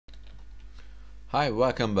Hi,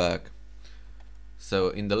 welcome back. So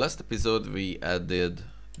in the last episode we added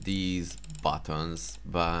these buttons,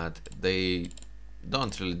 but they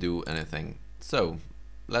don't really do anything. So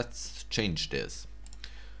let's change this.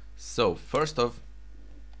 So first off,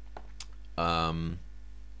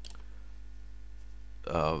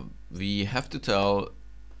 we have to tell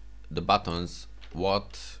the buttons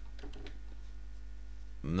what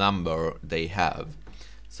number they have.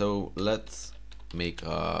 So let's make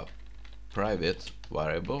a private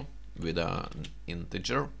variable with an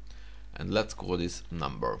integer, and let's call this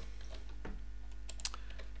number,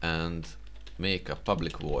 and make a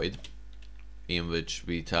public void in which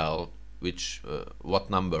we tell what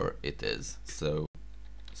number it is. So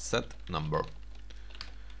set number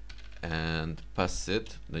and pass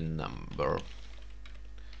it the number,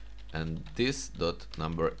 and this dot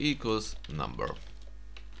number equals number.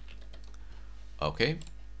 Okay,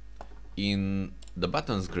 in the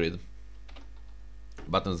buttons grid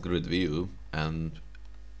view, and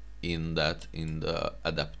in the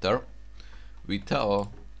adapter, we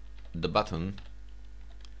tell the button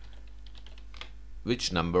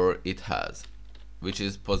which number it has, which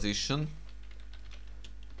is position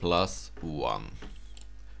plus 1.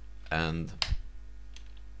 And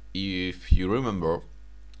if you remember,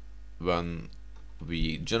 when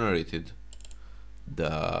we generated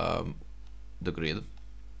the grid,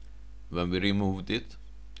 when we removed it,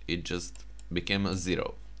 it just became a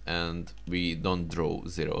 0, and we don't draw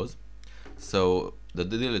zeros. So the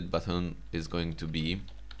delete button is going to be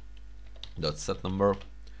dot set number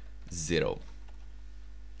 0.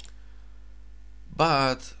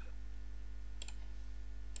 But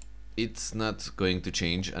it's not going to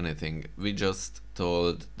change anything. We just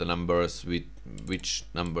told the numbers with which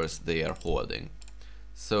numbers they are holding.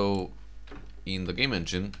 So in the game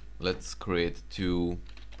engine, let's create two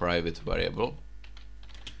private variable,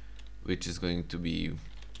 which is going to be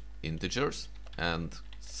integers, and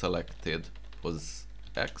selected was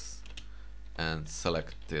x and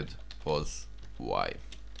selected was y,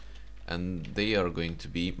 and they are going to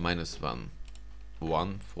be -1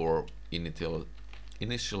 for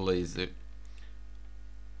initialize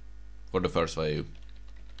for the first value,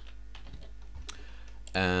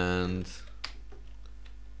 and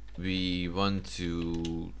we want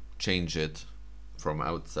to change it from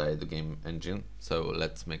outside the game engine. So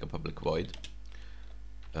let's make a public void,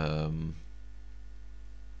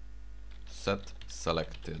 set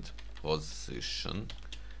selected position,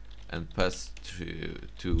 and pass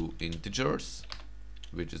two integers,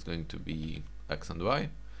 which is going to be x and y,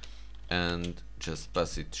 and just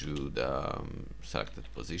pass it to the selected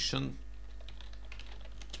position,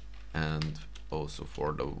 and also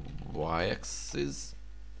for the y-axis.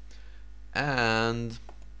 And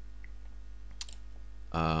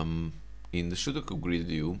in the Sudoku grid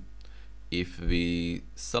view, if we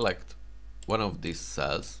select one of these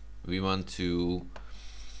cells, we want to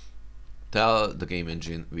tell the game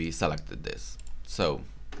engine we selected this. So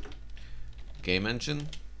game engine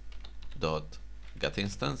dot get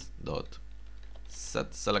instance dot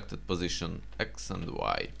set selected position x and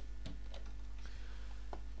y,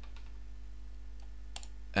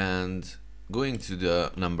 and going to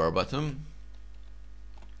the number button.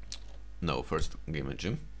 No, first game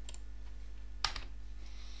engine.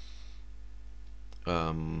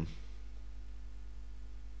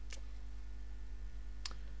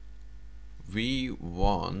 We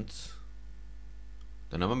want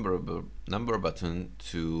the number button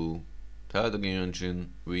to tell the game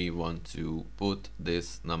engine we want to put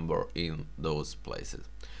this number in those places.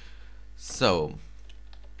 So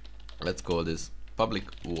let's call this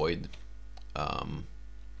public void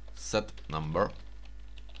set number,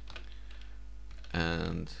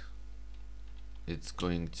 and it's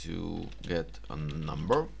going to get a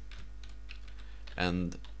number,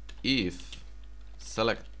 and if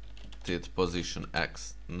selected position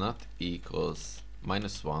x not equals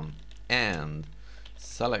 -1 and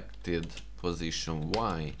selected position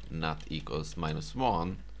y not equals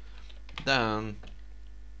 -1, then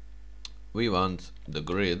we want the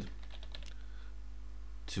grid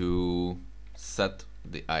to set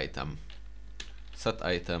the item, set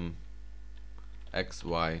item x,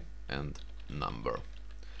 y, and number.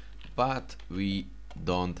 But we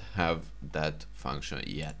don't have that function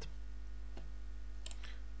yet.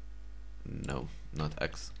 No, not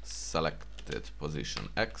x, selected position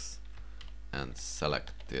x and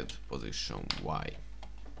selected position y.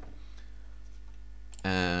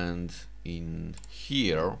 And in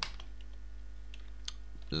here,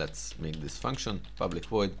 let's make this function public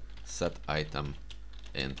void set item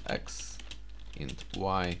int x, int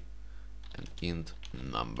y, and int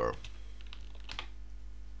number.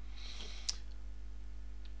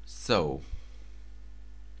 So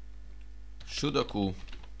Sudoku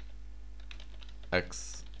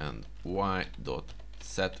x and y dot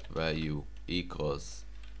set value equals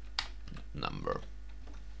number.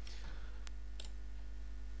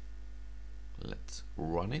 Let's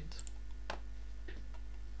run it.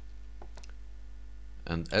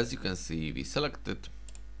 And as you can see, we select it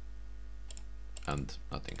and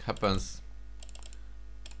nothing happens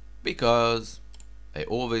because I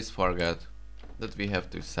always forget that we have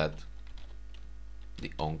to set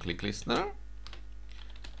the on-click listener,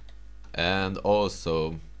 and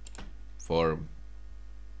also for,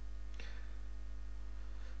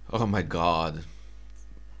 oh my god,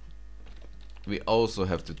 we also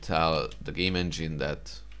have to tell the game engine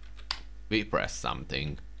that we press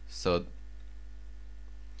something. So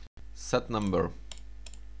set number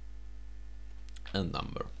and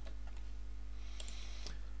number.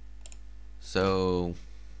 So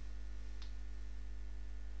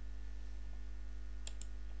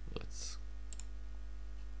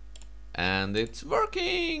and it's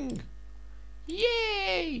working!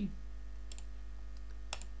 Yay!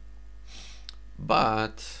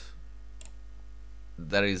 But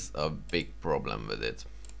there is a big problem with it.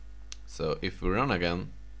 So if we run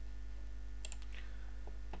again,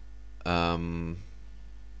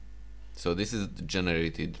 so this is the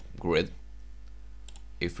generated grid.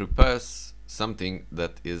 If we pass something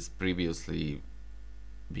that is previously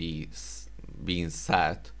being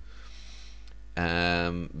set,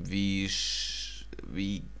 we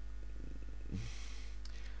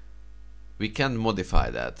can modify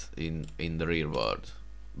that in the real world,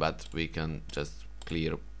 but we can just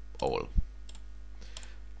clear all.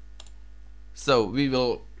 So we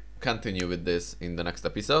will continue with this in the next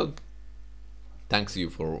episode. Thank you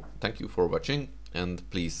for watching, and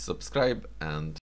please subscribe and